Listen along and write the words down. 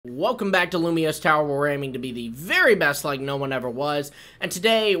Welcome back to Lumiose Tower, where we're aiming to be the very best like no one ever was. And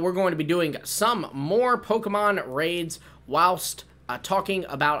today, we're going to be doing some more Pokemon raids whilst talking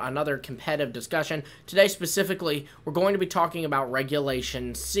about another competitive discussion. Today, specifically, we're going to be talking about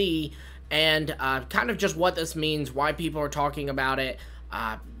Regulation C and kind of just what this means, why people are talking about it,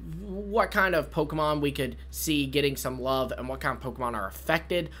 what kind of Pokemon we could see getting some love, and what kind of Pokemon are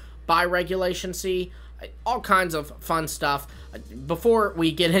affected by Regulation C. All kinds of fun stuff. Before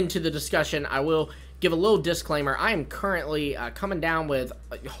we get into the discussion, I will give a little disclaimer. I am currently coming down with,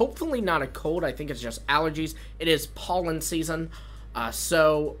 hopefully not a cold, I think it's just allergies. It is pollen season,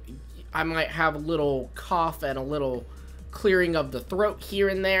 so I might have a little cough and a little clearing of the throat here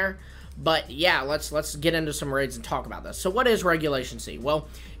and there. But yeah, let's get into some raids and talk about this. So what is Regulation C? Well,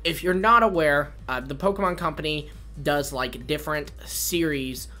 if you're not aware, the Pokemon Company does like different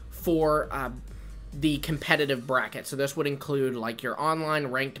series for the competitive bracket. So this would include like your online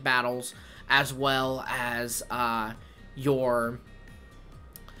ranked battles as well as your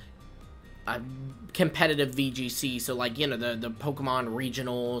competitive VGC. So like, you know, the Pokemon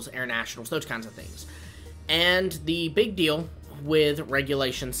regionals, air nationals, those kinds of things. And the big deal with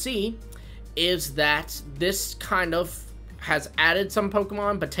Regulation C is that this kind of has added some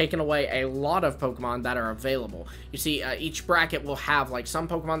Pokemon, but taken away a lot of Pokemon that are available. You see, each bracket will have, like, some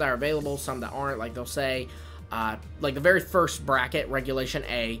Pokemon that are available, some that aren't. Like, they'll say, like, the very first bracket, Regulation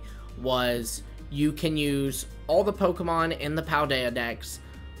A, was you can use all the Pokemon in the Paldea Dex,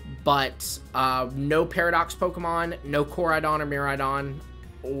 but no Paradox Pokemon, no Koraidon or Miraidon,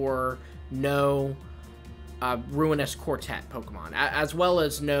 or no Ruinous Quartet Pokemon, as well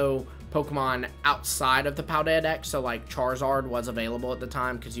as no Pokemon outside of the Paldea Dex. So like Charizard was available at the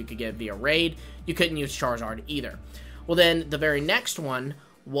time because you could get it via raid. You couldn't use Charizard either. Well, then the very next one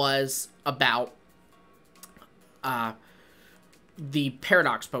was about the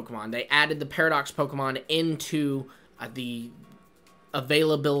Paradox Pokemon. They added the Paradox Pokemon into the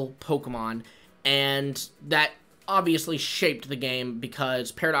available Pokemon, and that obviously shaped the game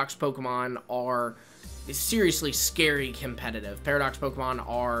because Paradox Pokemon are seriously scary competitive. Paradox Pokemon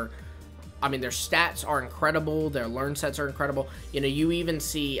are, I mean, their stats are incredible, their learn sets are incredible. You know, you even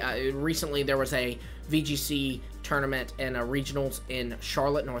see, recently there was a VGC tournament and a regionals in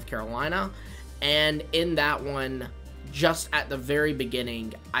Charlotte, North Carolina, and in that one, just at the very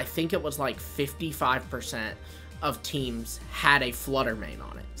beginning, I think it was like 55% of teams had a Flutter Mane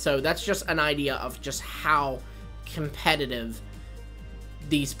on it. So that's just an idea of just how competitive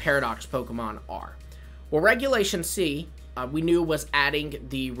these Paradox Pokemon are. Well, Regulation C, we knew was adding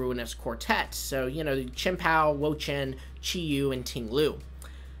the Ruinous Quartet. So, you know, Chien-Pao, Wo-Chien, Chi-Yu, and Ting-Lu.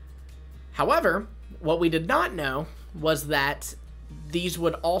 However, what we did not know was that these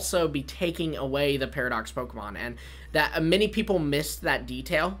would also be taking away the Paradox Pokemon. And that many people missed that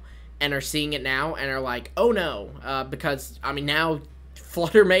detail and are seeing it now and are like, oh no, because, I mean, now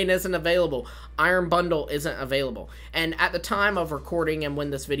Flutter Mane isn't available. Iron Bundle isn't available. And at the time of recording and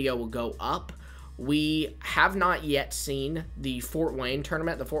when this video will go up, we have not yet seen the Fort Wayne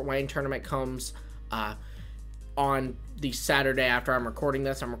tournament. The Fort Wayne tournament comes on the Saturday after I'm recording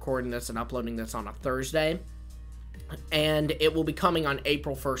this. I'm recording this and uploading this on a Thursday. And it will be coming on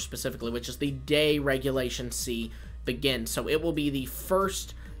April 1st specifically, which is the day Regulation C begins. So it will be the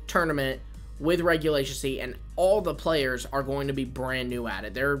first tournament with Regulation C, and all the players are going to be brand new at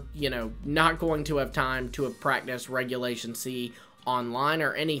it. They're, you know, not going to have time to have practiced Regulation C online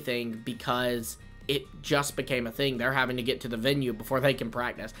or anything because it just became a thing. They're having to get to the venue before they can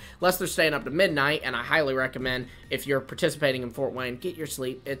practice. Unless they're staying up to midnight, and I highly recommend if you're participating in Fort Wayne, get your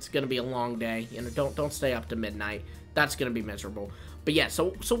sleep. It's going to be a long day. You know, don't stay up to midnight. That's going to be miserable. But yeah,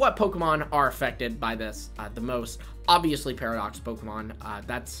 so what Pokemon are affected by this the most? Obviously, Paradox Pokemon.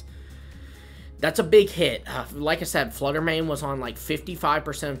 That's a big hit. Like I said, Flutter Mane was on like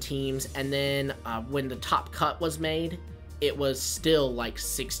 55% of teams, and then when the top cut was made, it was still like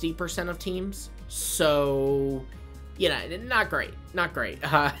 60% of teams. So, you know, not great. Not great.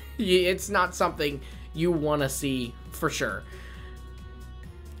 It's not something you want to see for sure.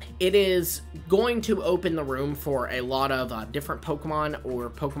 It is going to open the room for a lot of different Pokemon or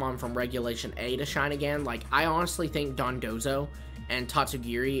Pokemon from Regulation A to shine again. Like, I honestly think Dondozo and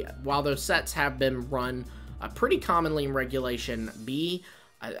Tatsugiri, while those sets have been run pretty commonly in Regulation B,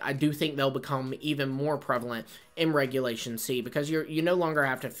 I do think they'll become even more prevalent in Regulation C because you no longer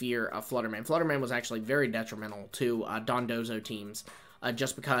have to fear a Flutter Mane. Flutter Mane was actually very detrimental to Dondozo teams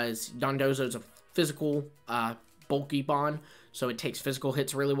just because Dondozo's a physical, bulky Bond, so it takes physical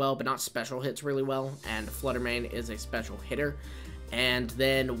hits really well, but not special hits really well, and Flutter Mane is a special hitter. And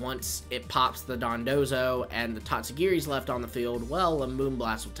then once it pops the Dondozo and the Tatsugiri's left on the field, well, a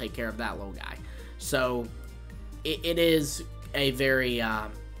Moonblast will take care of that little guy. So it is a very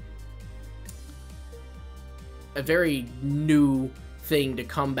new thing to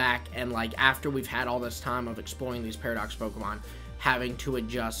come back and, like, after we've had all this time of exploring these Paradox Pokemon, having to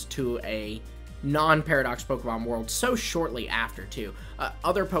adjust to a non-Paradox Pokemon world so shortly after, too.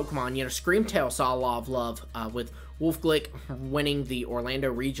 Other Pokemon, you know, Screamtail saw a lot of love with Wolfglick winning the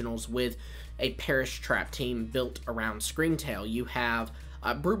Orlando Regionals with a Perish Trap team built around Screamtail. You have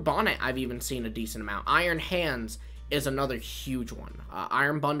Brute Bonnet, I've even seen a decent amount. Iron Hands is another huge one.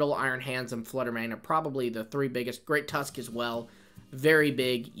 Iron Bundle, Iron Hands, and Fluttermane are probably the three biggest. Great Tusk as well. Very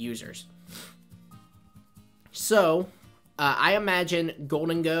big users. So, I imagine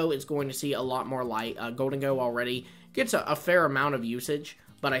Golden Go is going to see a lot more light. Golden Go already gets a fair amount of usage,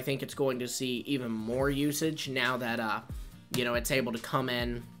 but I think it's going to see even more usage now that, you know, it's able to come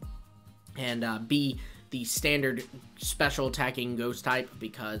in and be the standard special attacking ghost type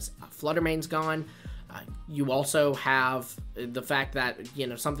because Fluttermane's gone. You also have the fact that, you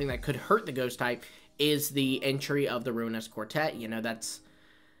know, something that could hurt the ghost type is the entry of the Ruinous Quartet. You know,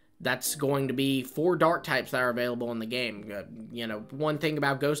 that's going to be 4 dark types that are available in the game. You know, one thing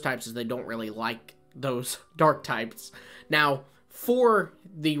about ghost types is they don't really like those dark types. Now, for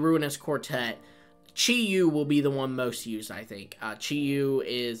the Ruinous Quartet, Chi-Yu will be the one most used, I think. Chi-Yu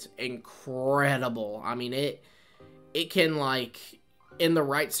is incredible. I mean, it can, like, in the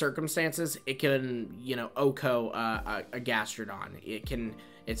right circumstances, it can, you know, Oko a Gastrodon.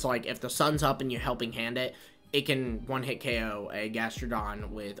 It's like if the sun's up and you're helping hand it, it can one-hit KO a Gastrodon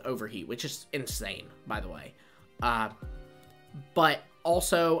with Overheat, which is insane, by the way. But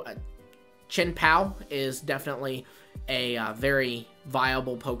also, Chin Pao is definitely a very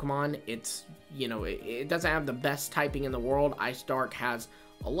viable Pokemon. It's, you know, it doesn't have the best typing in the world. Ice Dark has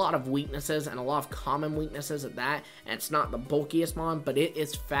a lot of weaknesses and a lot of common weaknesses at that, and it's not the bulkiest mon, but it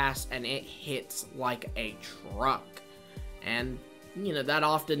is fast and it hits like a truck. And, you know, that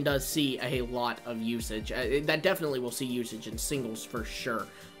often does see a lot of usage. That definitely will see usage in singles for sure.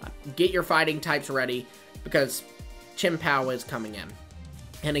 Get your fighting types ready because Chin Pao is coming in.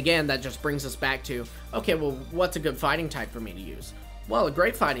 And again, that just brings us back to, okay, well, what's a good fighting type for me to use? Well, a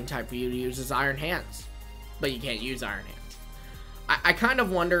great fighting type for you to use is Iron Hands, but you can't use Iron Hands. I kind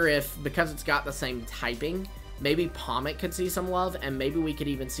of wonder if, because it's got the same typing, maybe Pommet could see some love, and maybe we could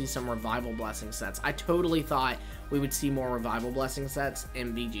even see some Revival Blessing sets. I totally thought we would see more Revival Blessing sets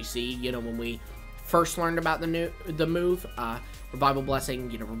in VGC. You know, when we first learned about the move, Revival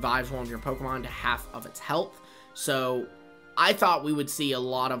Blessing, you know, revives one of your Pokemon to half of its health. So I thought we would see a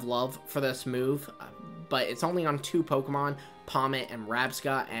lot of love for this move, but it's only on 2 Pokemon, Pommet and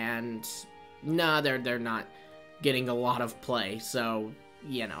Rabsca, and no, they're not getting a lot of play. So,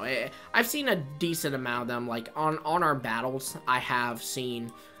 you know, I've seen a decent amount of them. Like on our battles, I have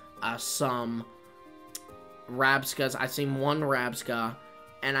seen some Rabscas. I've seen 1 Rabsca,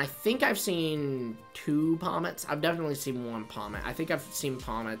 and I think I've seen 2 Pommets. I've definitely seen 1 Pommet. I think I've seen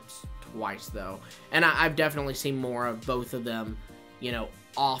Pommets twice though, and I've definitely seen more of both of them, you know,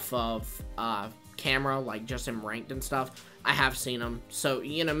 off of camera, like just in ranked and stuff. I have seen them, so,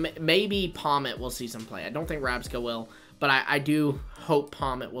 you know, maybe Pommet will see some play. I don't think Rabsca will, but I do hope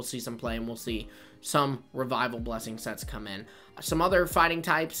Pommet will see some play, and we'll see some Revival Blessing sets come in. Some other fighting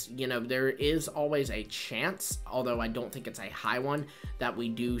types, you know, there is always a chance, although I don't think it's a high one, that we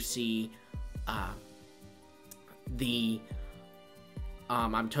do see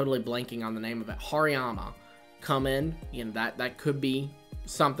I'm totally blanking on the name of it, Hariyama come in. You know, that could be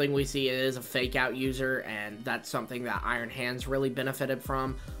something we see. It is a fake out user, and that's something that Iron Hands really benefited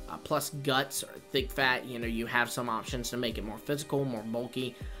from. Plus Guts, or Thick Fat, you know, you have some options to make it more physical, more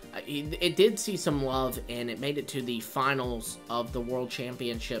bulky. It did see some love, and it made it to the finals of the World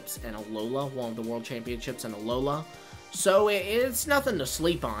Championships in Alola, one of the World Championships in Alola. So it's nothing to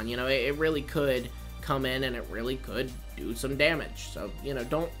sleep on, you know, it really could come in, and it really could do some damage. So, you know,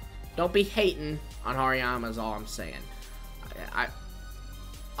 don't be hating on Hariyama is all I'm saying.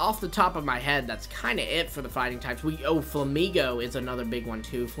 Off the top of my head, that's kind of it for the fighting types. Flamigo is another big one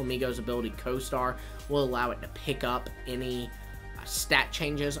too. Flamigo's ability Co-Star will allow it to pick up any stat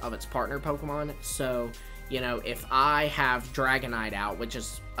changes of its partner Pokemon. So, you know, if I have Dragonite out, which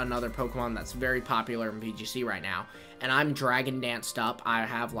is another Pokemon that's very popular in VGC right now, and I'm Dragon Danced up, I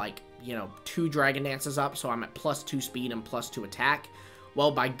have, like, you know, 2 Dragon Dances up, so I'm at +2 speed and +2 attack.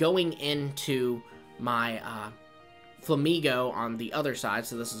 Well, by going into my Flamigo on the other side,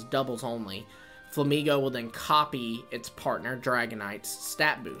 so this is doubles only, Flamigo will then copy its partner Dragonite's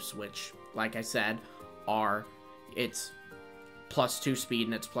stat boosts, which, like I said, are its +2 speed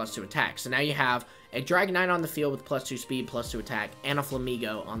and it's +2 attack. So now you have a Dragonite on the field with +2 speed, +2 attack, and a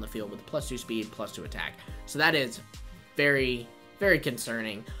Flamigo on the field with +2 speed, +2 attack. So that is very, very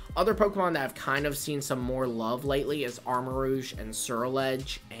concerning. Other Pokemon that I've kind of seen some more love lately is Armarouge and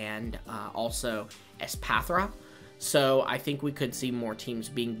Scarlet, and also Espathra. So I think we could see more teams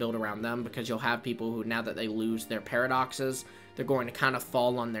being built around them, because you'll have people who, now that they lose their Paradoxes, they're going to kind of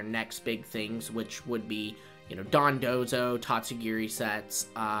fall on their next big things, which would be, you know, Dondozo, Tatsugiri sets,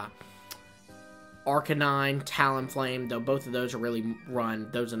 Arcanine, Talonflame, though both of those are really run,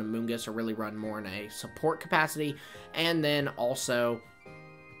 those in Amoonguss are really run more in a support capacity, and then also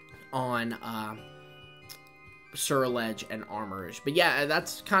on Scarlet and Armarouge. But yeah,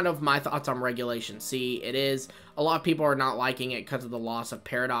 that's kind of my thoughts on Regulation C. It is, a lot of people are not liking it because of the loss of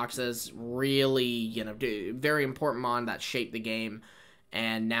Paradoxes, really, you know, very important mon that shaped the game,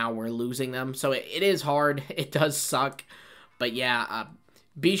 and now we're losing them. So it is hard, it does suck, but yeah,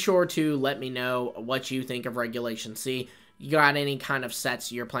 be sure to let me know what you think of Regulation C. You got any kind of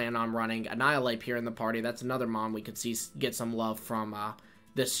sets you're planning on running? Annihilate here in the party, that's another mon we could see get some love from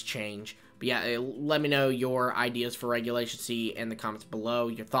this change. But yeah, let me know your ideas for Regulation C in the comments below,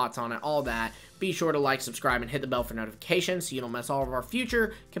 your thoughts on it, all that. Be sure to like, subscribe, and hit the bell for notifications so you don't miss all of our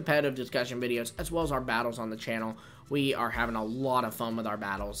future competitive discussion videos, as well as our battles on the channel. We are having a lot of fun with our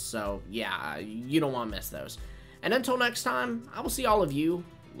battles, so yeah, you don't want to miss those. And until next time, I will see all of you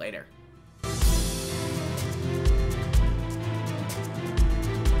later.